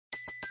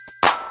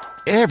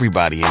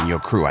Everybody in your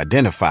crew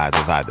identifies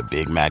as either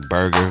Big Mac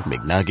Burger,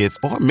 McNuggets,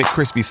 or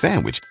McCrispy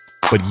Sandwich.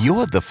 But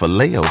you're the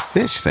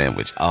Filet-O-Fish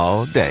Sandwich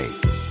all day.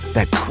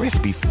 That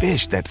crispy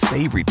fish, that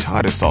savory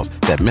tartar sauce,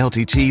 that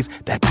melty cheese,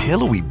 that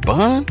pillowy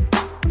bun.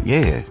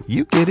 Yeah,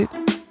 you get it.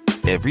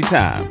 Every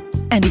time.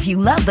 And if you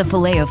love the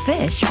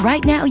Filet-O-Fish,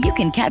 right now you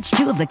can catch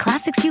two of the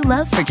classics you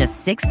love for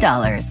just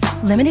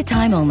 $6. Limited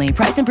time only.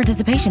 Price and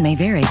participation may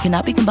vary.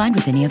 Cannot be combined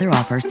with any other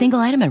offer. Single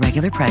item at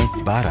regular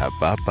price.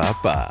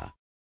 Ba-da-ba-ba-ba.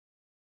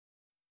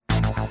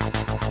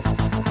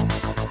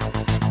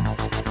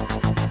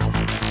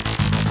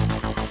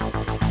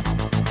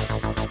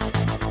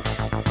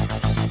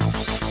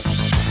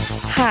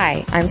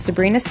 Hi, I'm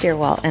Sabrina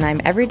Steerwalt, and I'm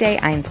Everyday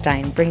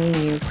Einstein, bringing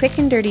you quick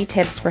and dirty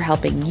tips for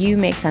helping you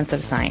make sense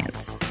of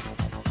science.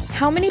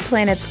 How many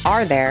planets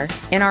are there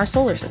in our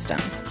solar system?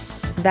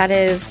 That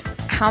is,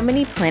 how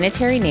many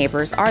planetary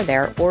neighbors are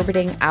there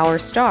orbiting our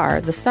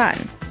star, the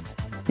Sun?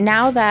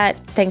 Now that,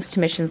 thanks to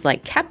missions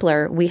like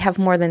Kepler, we have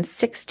more than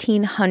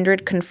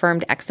 1,600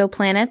 confirmed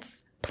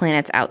exoplanets,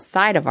 planets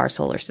outside of our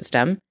solar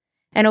system,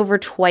 and over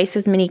twice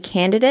as many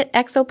candidate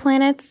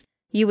exoplanets,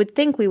 you would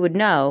think we would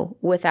know,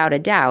 without a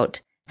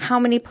doubt, how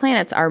many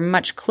planets are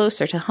much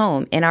closer to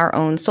home in our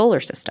own solar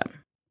system.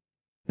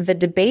 The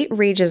debate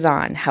rages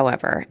on,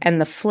 however,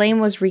 and the flame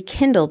was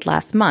rekindled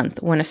last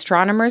month when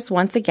astronomers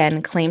once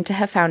again claimed to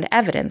have found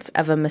evidence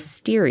of a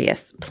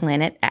mysterious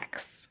Planet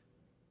X.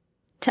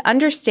 To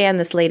understand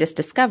this latest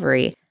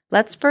discovery,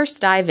 let's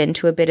first dive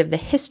into a bit of the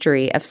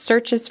history of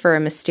searches for a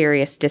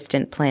mysterious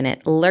distant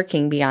planet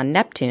lurking beyond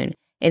Neptune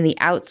in the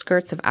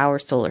outskirts of our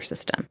solar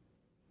system.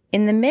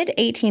 In the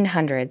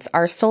mid-1800s,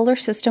 our solar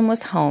system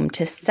was home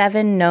to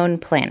 7 known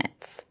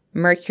planets: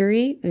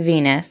 Mercury,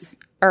 Venus,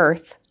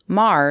 Earth,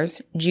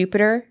 Mars,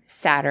 Jupiter,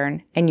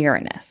 Saturn, and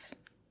Uranus.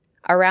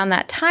 Around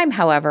that time,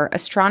 however,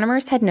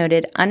 astronomers had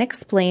noted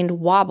unexplained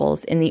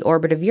wobbles in the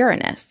orbit of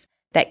Uranus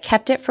that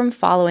kept it from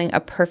following a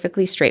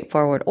perfectly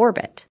straightforward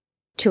orbit.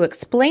 To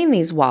explain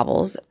these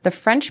wobbles, the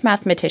French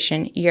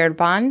mathematician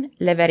Urbain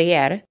Le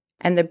Verrier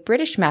and the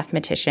British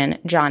mathematician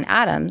John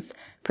Adams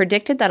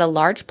predicted that a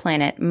large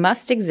planet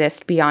must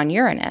exist beyond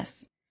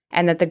Uranus,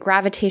 and that the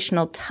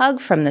gravitational tug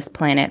from this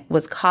planet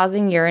was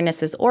causing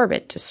Uranus's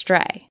orbit to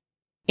stray.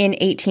 In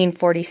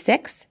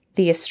 1846,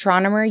 the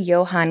astronomer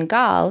Johann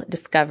Galle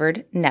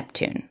discovered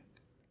Neptune.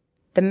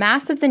 The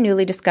mass of the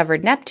newly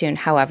discovered Neptune,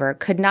 however,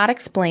 could not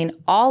explain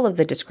all of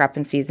the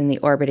discrepancies in the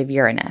orbit of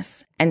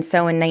Uranus, and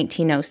so in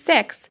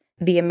 1906,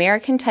 the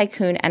American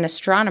tycoon and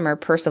astronomer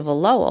Percival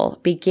Lowell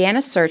began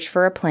a search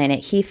for a planet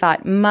he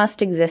thought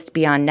must exist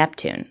beyond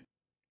Neptune.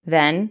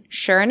 Then,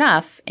 sure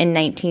enough, in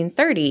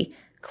 1930,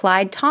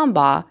 Clyde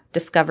Tombaugh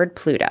discovered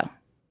Pluto.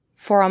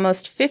 For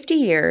almost 50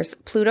 years,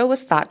 Pluto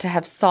was thought to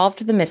have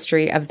solved the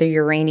mystery of the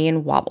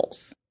Uranian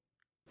wobbles.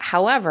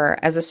 However,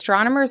 as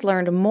astronomers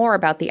learned more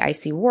about the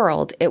icy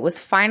world, it was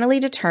finally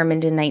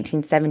determined in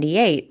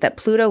 1978 that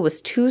Pluto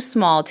was too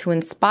small to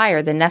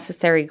inspire the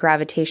necessary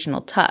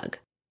gravitational tug.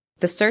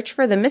 The search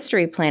for the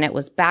mystery planet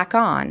was back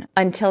on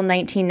until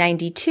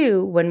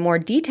 1992, when more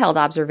detailed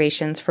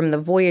observations from the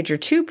Voyager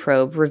 2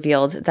 probe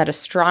revealed that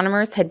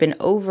astronomers had been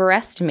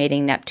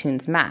overestimating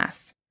Neptune's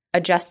mass.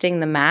 Adjusting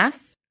the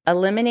mass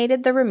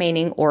eliminated the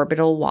remaining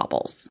orbital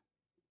wobbles.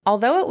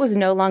 Although it was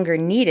no longer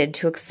needed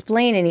to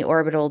explain any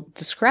orbital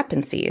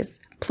discrepancies,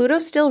 Pluto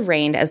still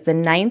reigned as the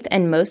 9th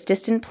and most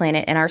distant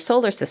planet in our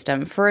solar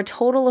system for a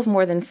total of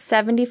more than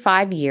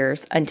 75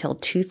 years until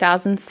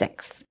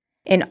 2006.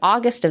 In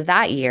August of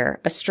that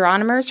year,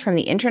 astronomers from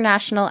the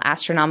International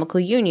Astronomical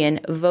Union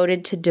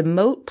voted to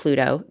demote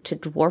Pluto to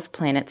dwarf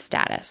planet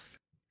status.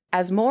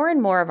 As more and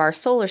more of our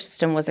solar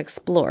system was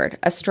explored,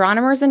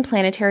 astronomers and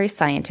planetary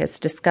scientists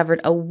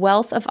discovered a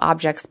wealth of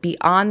objects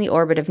beyond the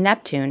orbit of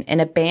Neptune in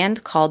a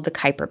band called the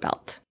Kuiper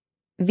Belt.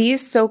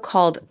 These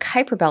so-called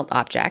Kuiper Belt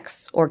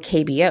objects, or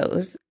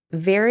KBOs,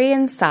 vary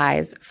in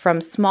size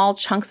from small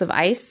chunks of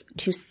ice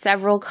to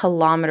several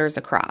kilometers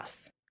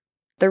across.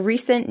 The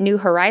recent New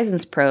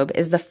Horizons probe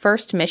is the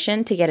first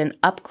mission to get an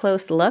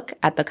up-close look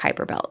at the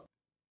Kuiper Belt.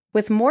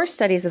 With more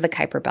studies of the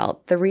Kuiper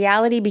Belt, the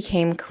reality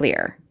became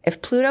clear.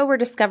 If Pluto were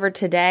discovered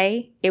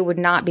today, it would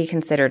not be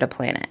considered a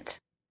planet.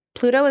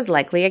 Pluto is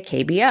likely a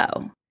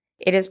KBO.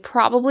 It is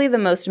probably the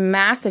most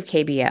massive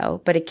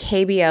KBO, but a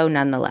KBO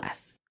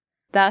nonetheless.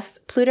 Thus,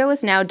 Pluto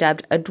is now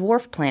dubbed a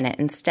dwarf planet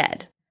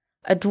instead.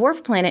 A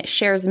dwarf planet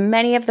shares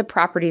many of the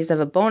properties of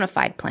a bona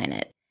fide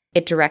planet.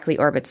 It directly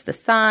orbits the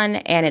Sun,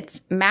 and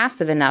it's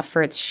massive enough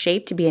for its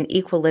shape to be in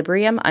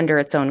equilibrium under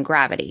its own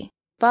gravity.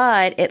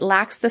 But it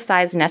lacks the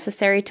size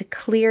necessary to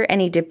clear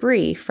any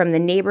debris from the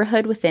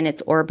neighborhood within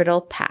its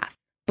orbital path.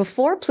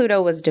 Before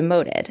Pluto was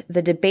demoted,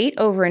 the debate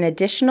over an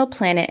additional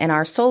planet in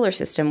our solar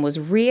system was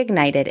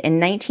reignited in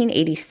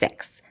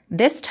 1986,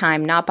 this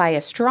time not by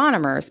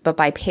astronomers, but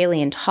by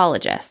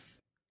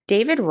paleontologists.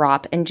 David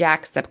Ropp and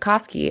Jack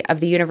Sepkoski of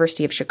the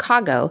University of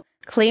Chicago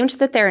claimed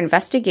that their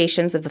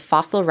investigations of the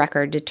fossil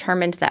record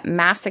determined that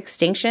mass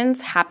extinctions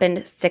happened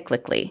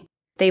cyclically.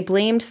 They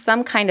blamed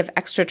some kind of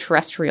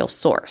extraterrestrial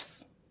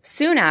source.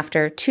 Soon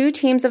after, 2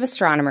 teams of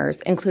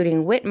astronomers,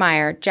 including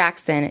Whitmire,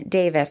 Jackson,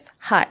 Davis,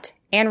 Hutt,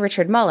 and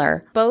Richard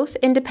Muller, both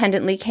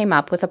independently came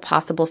up with a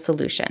possible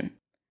solution.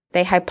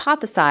 They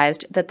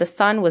hypothesized that the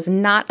sun was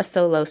not a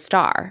solo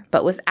star,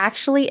 but was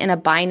actually in a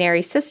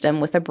binary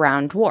system with a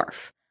brown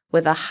dwarf,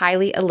 with a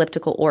highly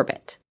elliptical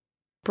orbit.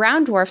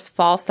 Brown dwarfs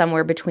fall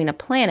somewhere between a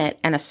planet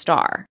and a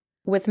star.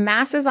 With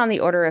masses on the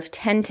order of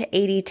 10 to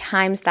 80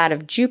 times that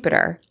of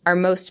Jupiter, our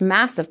most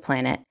massive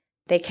planet,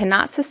 they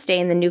cannot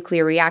sustain the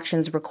nuclear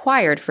reactions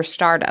required for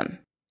stardom.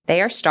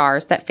 They are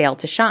stars that fail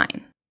to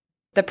shine.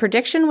 The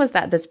prediction was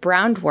that this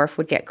brown dwarf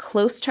would get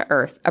close to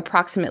Earth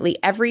approximately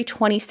every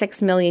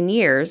 26 million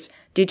years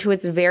due to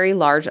its very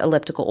large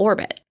elliptical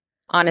orbit.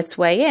 On its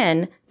way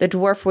in, the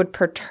dwarf would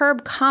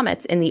perturb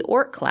comets in the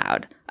Oort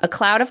cloud, a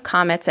cloud of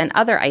comets and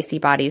other icy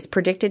bodies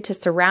predicted to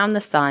surround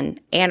the sun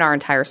and our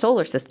entire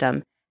solar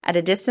system at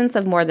a distance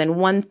of more than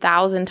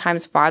 1,000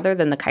 times farther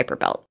than the Kuiper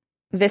Belt.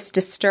 This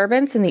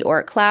disturbance in the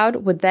Oort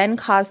cloud would then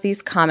cause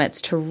these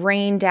comets to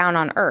rain down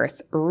on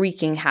Earth,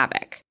 wreaking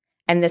havoc.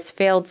 And this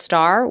failed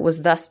star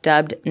was thus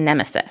dubbed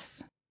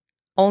Nemesis.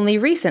 Only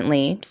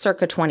recently,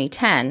 circa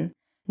 2010,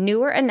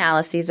 newer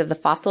analyses of the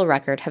fossil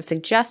record have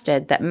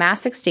suggested that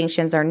mass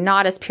extinctions are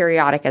not as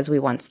periodic as we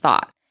once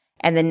thought,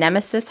 and the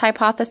Nemesis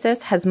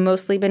hypothesis has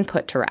mostly been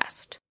put to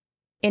rest.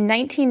 In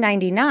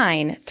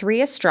 1999, 3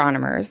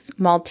 astronomers,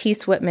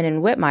 Maltese, Whitman,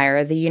 and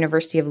Whitmire of the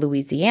University of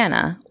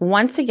Louisiana,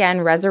 once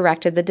again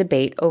resurrected the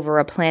debate over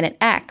a planet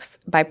X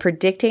by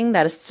predicting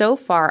that a so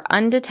far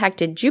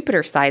undetected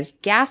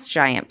Jupiter-sized gas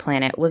giant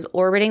planet was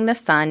orbiting the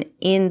sun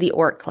in the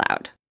Oort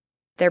cloud.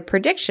 Their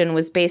prediction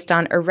was based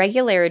on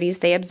irregularities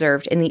they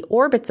observed in the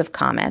orbits of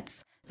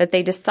comets that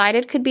they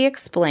decided could be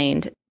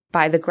explained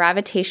by the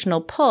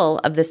gravitational pull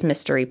of this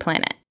mystery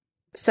planet.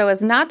 So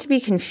as not to be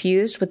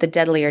confused with the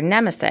deadlier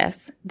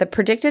Nemesis, the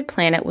predicted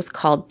planet was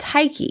called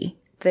Tyche,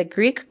 the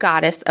Greek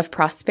goddess of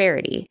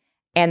prosperity,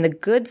 and the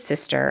good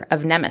sister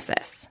of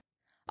Nemesis.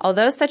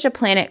 Although such a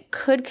planet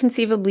could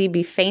conceivably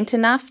be faint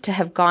enough to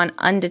have gone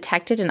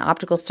undetected in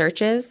optical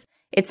searches,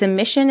 its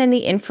emission in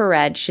the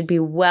infrared should be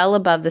well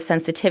above the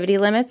sensitivity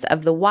limits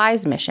of the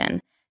WISE mission,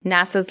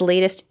 NASA's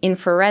latest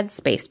infrared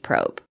space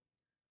probe.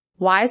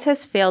 WISE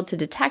has failed to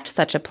detect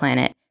such a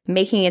planet,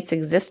 making its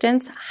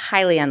existence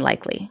highly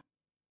unlikely.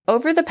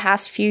 Over the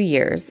past few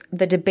years,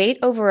 the debate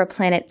over a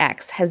planet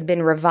X has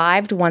been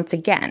revived once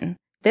again,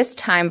 this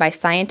time by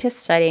scientists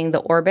studying the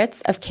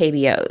orbits of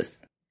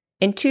KBOs.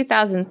 In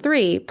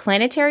 2003,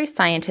 planetary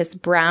scientists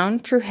Brown,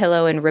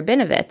 Trujillo, and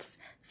Rabinovitz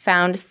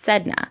found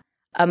Sedna,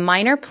 a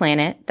minor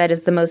planet that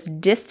is the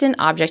most distant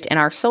object in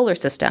our solar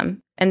system,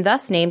 and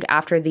thus named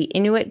after the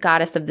Inuit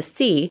goddess of the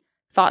sea,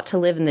 thought to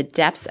live in the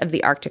depths of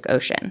the Arctic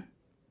Ocean.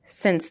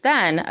 Since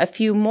then, a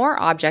few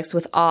more objects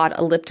with odd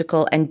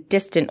elliptical and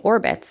distant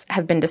orbits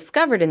have been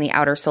discovered in the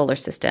outer solar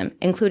system,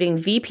 including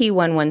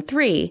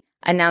VP113,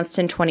 announced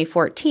in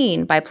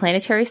 2014 by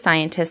planetary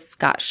scientists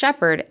Scott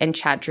Shepard and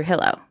Chad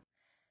Trujillo.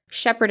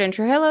 Shepard and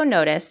Trujillo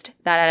noticed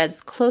that at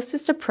its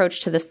closest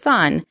approach to the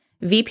Sun,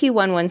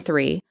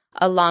 VP113,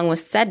 along with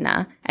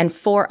Sedna and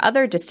 4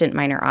 other distant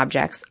minor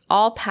objects,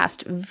 all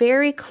passed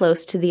very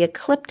close to the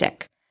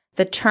ecliptic,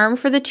 the term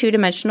for the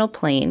two-dimensional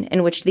plane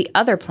in which the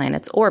other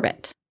planets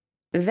orbit.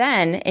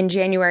 Then, in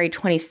January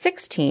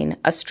 2016,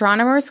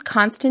 astronomers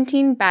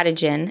Konstantin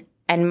Batygin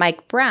and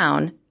Mike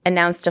Brown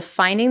announced a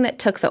finding that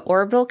took the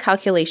orbital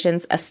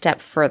calculations a step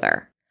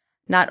further.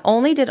 Not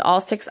only did all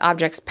 6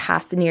 objects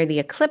pass near the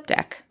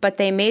ecliptic, but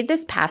they made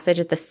this passage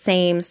at the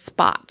same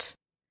spot.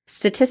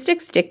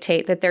 Statistics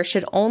dictate that there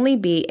should only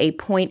be a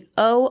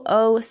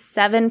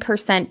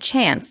 0.007%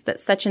 chance that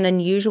such an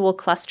unusual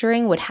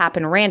clustering would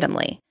happen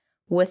randomly,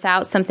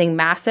 without something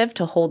massive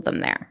to hold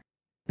them there.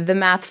 The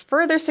math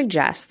further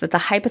suggests that the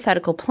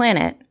hypothetical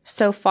planet,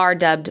 so far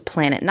dubbed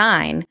Planet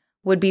 9,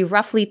 would be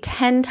roughly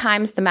 10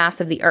 times the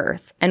mass of the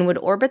Earth and would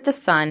orbit the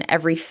Sun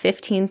every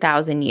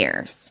 15,000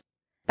 years.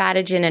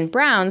 Batygin and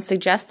Brown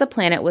suggest the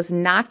planet was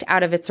knocked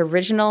out of its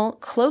original,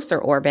 closer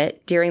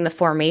orbit during the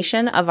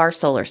formation of our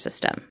solar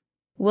system.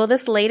 Will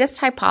this latest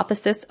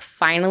hypothesis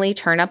finally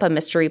turn up a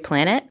mystery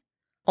planet?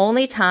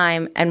 Only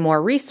time and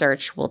more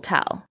research will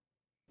tell.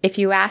 If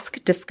you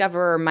ask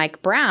discoverer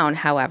Mike Brown,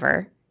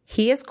 however,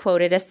 he is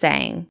quoted as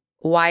saying,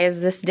 "Why is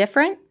this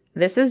different?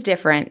 This is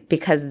different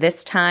because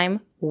this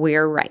time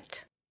we're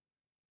right."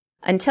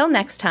 Until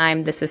next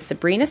time, this is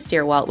Sabrina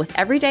Stierwalt with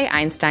Everyday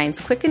Einstein's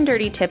quick and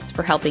dirty tips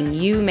for helping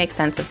you make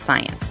sense of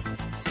science.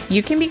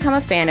 You can become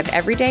a fan of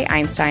Everyday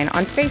Einstein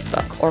on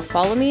Facebook or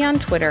follow me on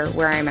Twitter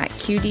where I'm at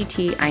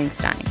QDT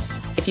Einstein.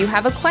 If you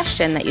have a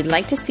question that you'd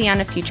like to see on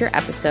a future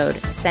episode,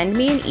 send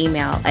me an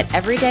email at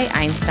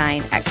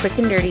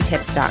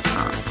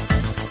everydayeinstein@quickanddirtytips.com.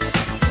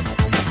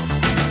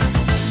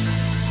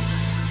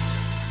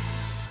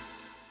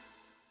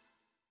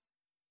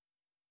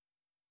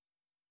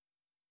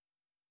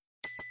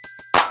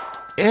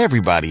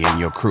 Everybody in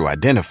your crew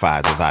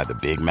identifies as either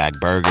Big Mac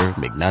Burger,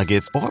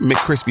 McNuggets, or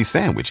McCrispy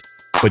Sandwich.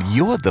 But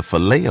you're the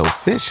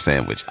Filet-O-Fish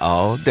Sandwich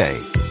all day.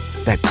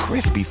 That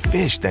crispy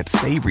fish, that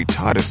savory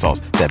tartar sauce,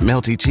 that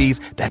melty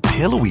cheese, that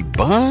pillowy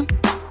bun.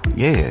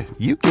 Yeah,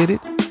 you get it.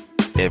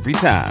 Every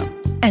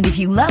time. And if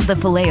you love the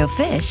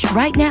Filet-O-Fish,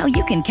 right now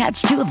you can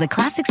catch 2 of the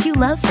classics you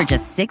love for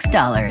just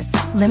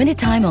 $6. Limited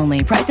time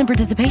only. Price and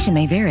participation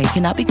may vary.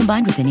 Cannot be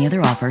combined with any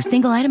other offer.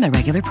 Single item at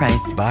regular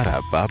price.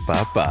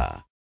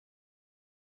 Ba-da-ba-ba-ba.